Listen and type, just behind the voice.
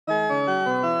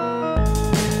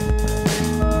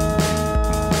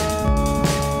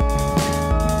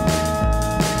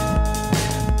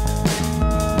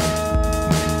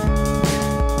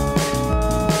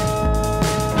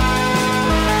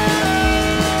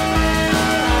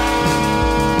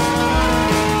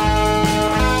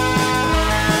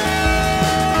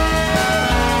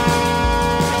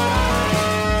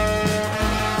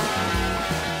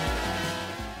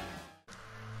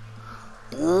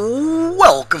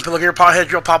Look here,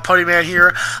 pothead, your pop Puttyman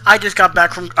here. I just got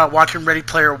back from watching Ready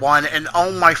Player One, and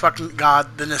oh my fucking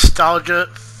god, the nostalgia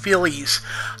feelies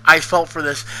I felt for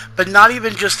this. But not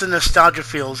even just the nostalgia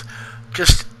feels,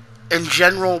 just in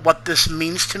general what this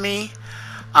means to me.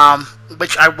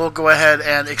 Which I will go ahead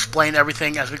and explain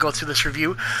everything as we go through this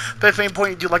review. But if at any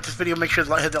point you do like this video, make sure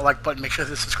to hit that like button, make sure to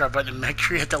hit the subscribe button, and make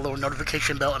sure you hit that little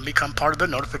notification bell and become part of the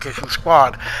notification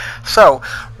squad. So,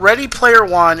 Ready Player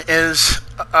One is,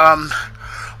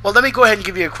 well, let me go ahead and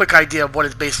give you a quick idea of what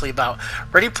it's basically about.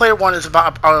 Ready Player One is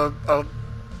about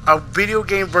a video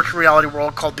game virtual reality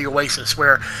world called the Oasis,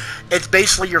 where it's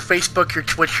basically your Facebook, your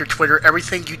Twitch, your Twitter,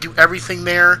 everything. You do everything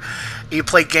there. You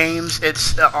play games.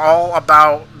 It's all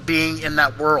about being in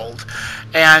that world.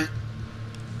 And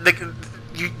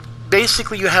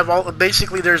you have all,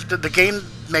 basically there's the game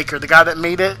maker, the guy that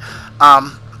made it,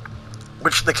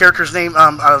 which the character's name,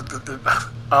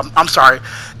 I'm sorry,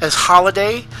 is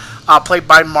Holiday, played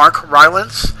by Mark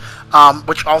Rylance.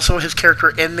 Which also his character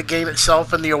in the game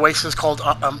itself in the Oasis called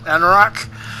Anorak,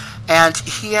 and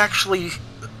he actually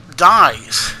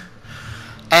dies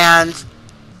and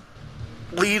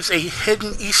leaves a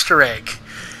hidden Easter egg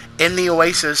in the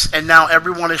Oasis, and now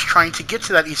everyone is trying to get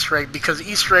to that Easter egg because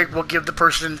the Easter egg will give the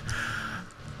person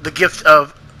the gift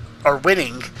of, or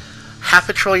winning,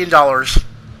 $500 billion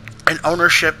in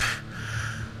ownership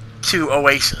to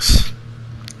Oasis.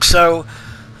 So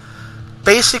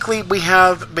basically, we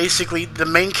have the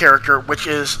main character, which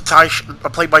is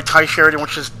played by Ty Sheridan,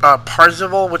 which is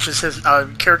Parzival, which is his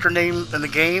character name in the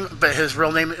game, but his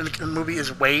real name in the movie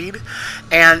is Wade.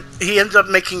 And he ends up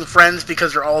making friends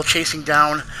because they're all chasing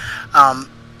down,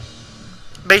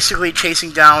 basically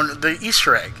chasing down the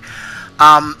Easter egg.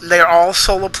 They're all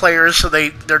solo players, so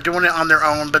they're doing it on their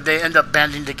own, but they end up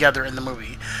banding together in the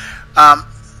movie.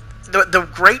 The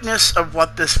greatness of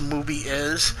what this movie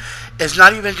is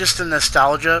not even just the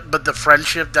nostalgia, but the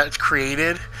friendship that's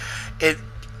created.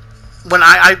 When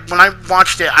I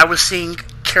watched it, I was seeing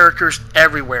characters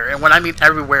everywhere, and when I mean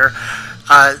everywhere,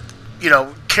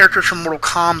 characters from Mortal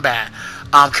Kombat,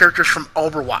 characters from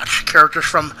Overwatch, characters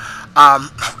from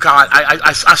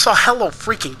I saw Hello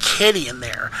freaking Kitty in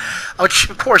there, which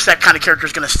of course that kind of character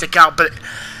is going to stick out, but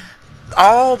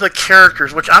all the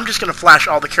characters, which I'm just going to flash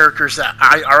all the characters that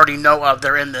I already know of,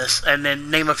 they're in this, and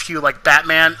then name a few, like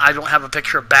Batman. I don't have a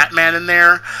picture of Batman in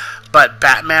there, but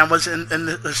Batman was in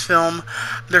this film.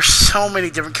 There's so many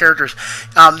different characters.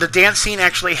 The dance scene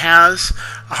actually has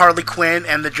Harley Quinn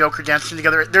and the Joker dancing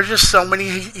together. There's just so many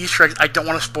Easter eggs, I don't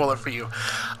want to spoil it for you.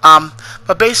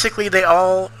 But basically, they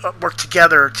all work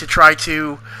together to try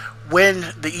to win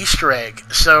the Easter egg.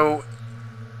 So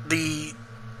the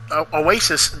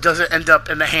Oasis doesn't end up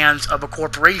in the hands of a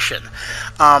corporation.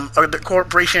 The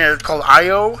corporation is called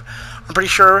IO, I'm pretty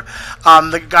sure.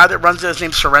 The guy that runs it is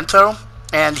named Sorrento,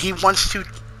 and he wants to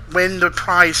win the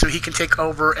prize so he can take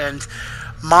over and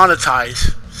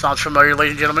monetize. Sounds familiar,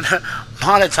 ladies and gentlemen?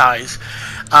 Monetize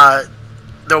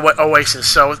the Oasis.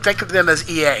 So think of them as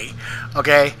EA.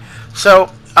 Okay? So,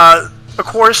 of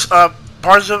course,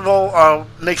 Parzival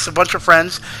makes a bunch of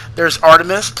friends. There's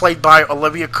Artemis, played by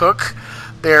Olivia Cook.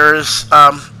 There's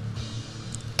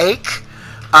Ake,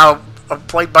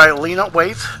 played by Lena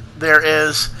Waithe. There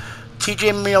is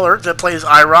T.J. Miller, that plays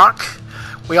IROC.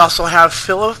 We also have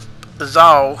Philip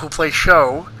Zhao, who plays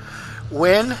Sho.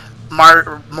 Win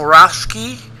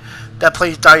Moravsky, that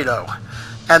plays Dido.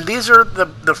 And these are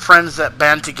the friends that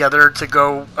band together to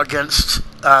go against,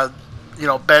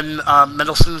 Ben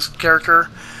Mendelsohn's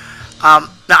character.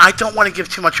 Now, I don't want to give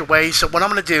too much away, so what I'm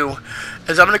going to do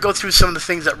is I'm going to go through some of the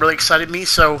things that really excited me.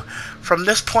 So, from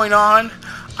this point on,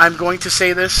 I'm going to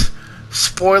say this.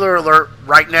 Spoiler alert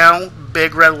right now.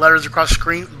 Big red letters across the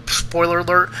screen. Spoiler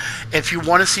alert. If you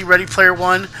want to see Ready Player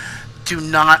One, do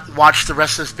not watch the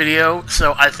rest of this video.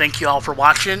 So, I thank you all for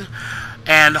watching.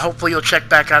 And hopefully you'll check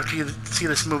back after you see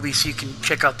this movie so you can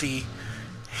check out the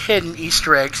hidden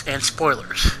Easter eggs and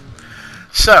spoilers.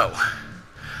 So,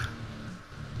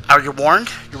 are you warned?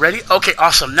 You ready? Okay,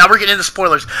 awesome. Now we're getting into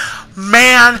spoilers.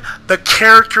 Man, the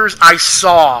characters I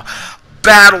saw.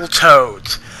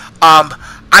 Battletoads.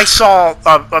 I saw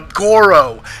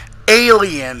Goro.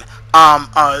 Alien.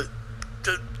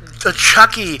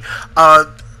 Chucky.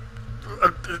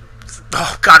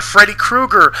 Oh God, Freddy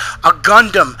Krueger. A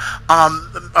Gundam. A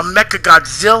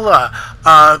Mechagodzilla.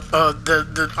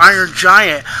 the Iron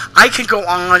Giant. I can go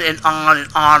on and on and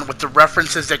on with the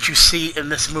references that you see in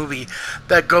this movie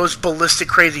that goes ballistic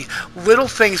crazy. Little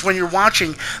things when you're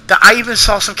watching that I even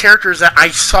saw some characters that I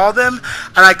saw them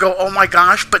and I go, oh my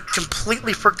gosh, but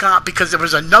completely forgot because there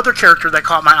was another character that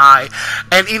caught my eye.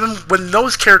 And even when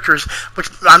those characters, which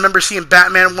I remember seeing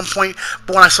Batman at one point,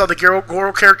 but when I saw the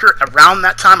Goro character around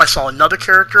that time, I saw another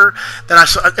character. Then I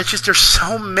saw, it's just, there's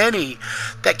so many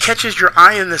that catches your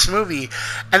eye in this movie.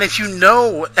 And if you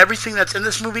know everything that's in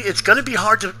this movie, it's going to be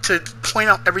hard to point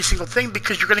out every single thing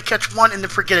because you're going to catch one and then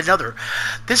forget another.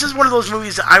 This is one of those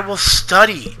movies that I will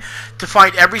study to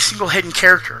find every single hidden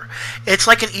character. It's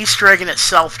like an Easter egg in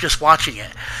itself just watching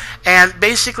it. And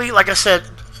basically, like I said,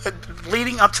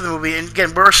 leading up to the movie, and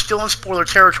again, we're still in spoiler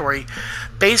territory,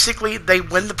 basically they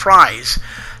win the prize.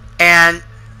 And,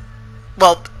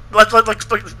 well, let's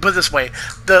put it this way.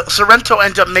 The Sorrento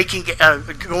ends up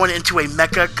going into a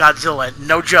Mecha Godzilla,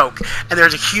 no joke. And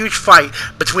there's a huge fight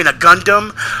between a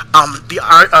Gundam, the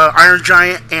Iron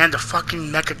Giant, and a fucking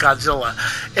Mecha Godzilla.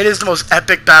 It is the most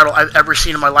epic battle I've ever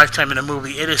seen in my lifetime in a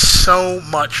movie. It is so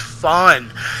much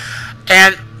fun.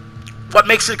 And what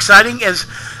makes it exciting is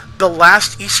the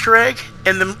last Easter egg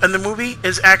in the movie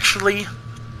is actually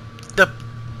the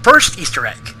first Easter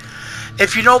egg.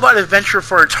 If you know about Adventure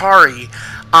for Atari,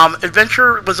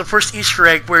 Adventure was the first Easter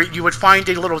egg where you would find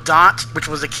a little dot, which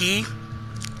was a key,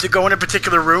 to go in a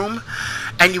particular room,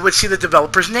 and you would see the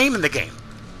developer's name in the game.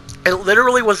 It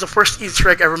literally was the first Easter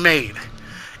egg ever made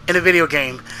in a video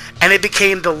game, and it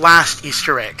became the last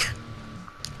Easter egg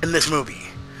in this movie.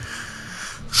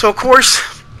 So, of course,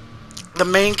 the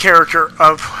main character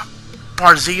of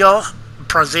Parzia,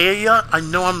 I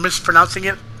know I'm mispronouncing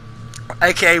it,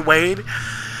 aka Wade,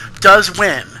 does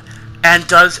win, and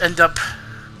does end up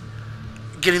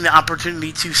getting the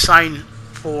opportunity to sign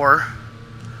for,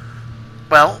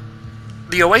 well,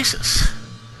 the Oasis.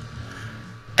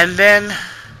 And then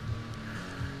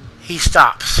he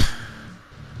stops.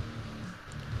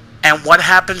 And what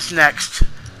happens next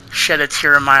shed a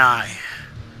tear in my eye.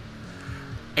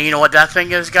 And you know what that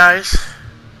thing is, guys?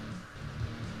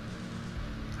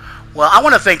 Well, I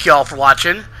want to thank you all for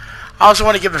watching. I also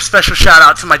want to give a special shout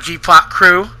out to my G-Plot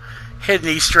crew, Hidden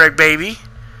Easter Egg Baby.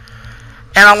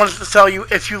 And I wanted to tell you,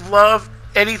 if you love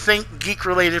anything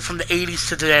geek-related from the 80s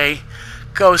to today,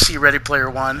 go see Ready Player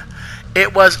One.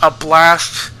 It was a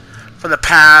blast from the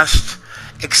past,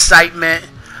 excitement.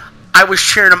 I was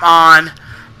cheering them on,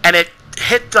 and it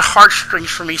hit the heartstrings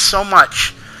for me so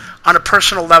much on a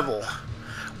personal level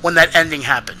when that ending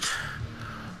happened.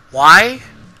 Why?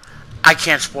 I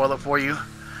can't spoil it for you.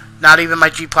 Not even my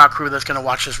G-Plot crew that's going to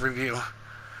watch this review.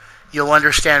 You'll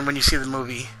understand when you see the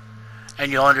movie,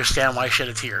 and you'll understand why I shed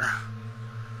a tear.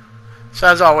 So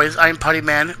as always, I am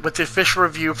Puttyman with the official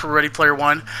review for Ready Player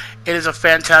One. It is a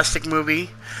fantastic movie.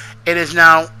 It is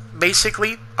now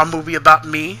basically a movie about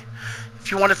me.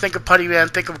 If you want to think of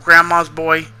Puttyman, think of Grandma's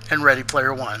Boy and Ready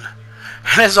Player One.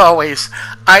 And as always,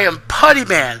 I am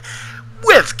Puttyman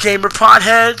with Gamer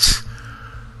Potheads.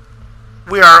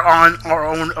 We are on our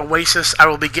own Oasis. I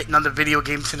will be getting on the video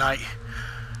game tonight.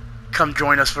 Come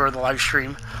join us for the live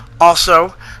stream.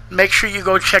 Also, make sure you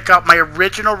go check out my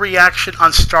original reaction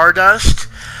on Stardust.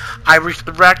 I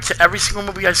react to every single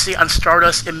movie I see on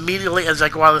Stardust immediately as I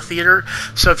go out of the theater.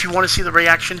 So if you want to see the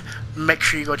reaction, make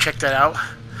sure you go check that out.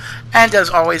 And as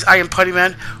always, I am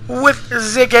Puttyman with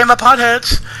the Gamer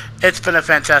Potheads. It's been a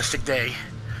fantastic day.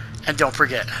 And don't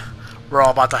forget, we're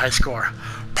all about the high score.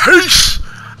 Peace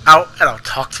out, and I'll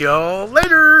talk to y'all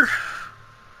later.